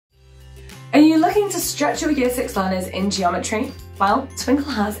Looking to stretch your Year 6 learners in geometry? Well, Twinkl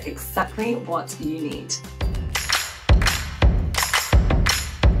has exactly what you need.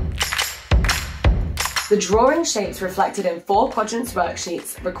 The drawing shapes reflected in 4 quadrants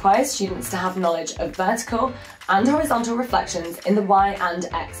worksheets requires students to have knowledge of vertical and horizontal reflections in the Y and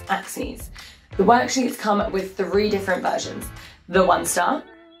X axes. The worksheets come with 3 different versions: the 1-star,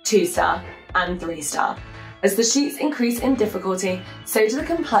 2-star, and 3-star. As the sheets increase in difficulty, so do the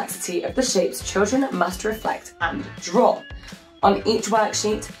complexity of the shapes children must reflect and draw. On each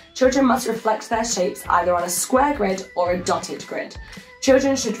worksheet, children must reflect their shapes either on a square grid or a dotted grid.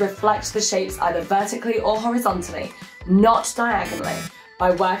 Children should reflect the shapes either vertically or horizontally, not diagonally,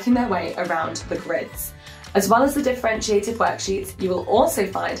 by working their way around the grids. As well as the differentiated worksheets, you will also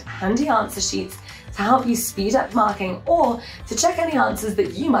find handy answer sheets to help you speed up marking or to check any answers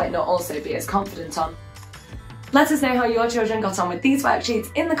that you might not also be as confident on. Let us know how your children got on with these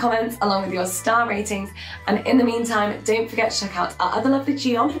worksheets in the comments along with your star ratings, and in the meantime, don't forget to check out our other lovely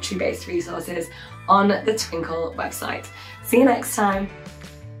geometry-based resources on the Twinkl website. See you next time.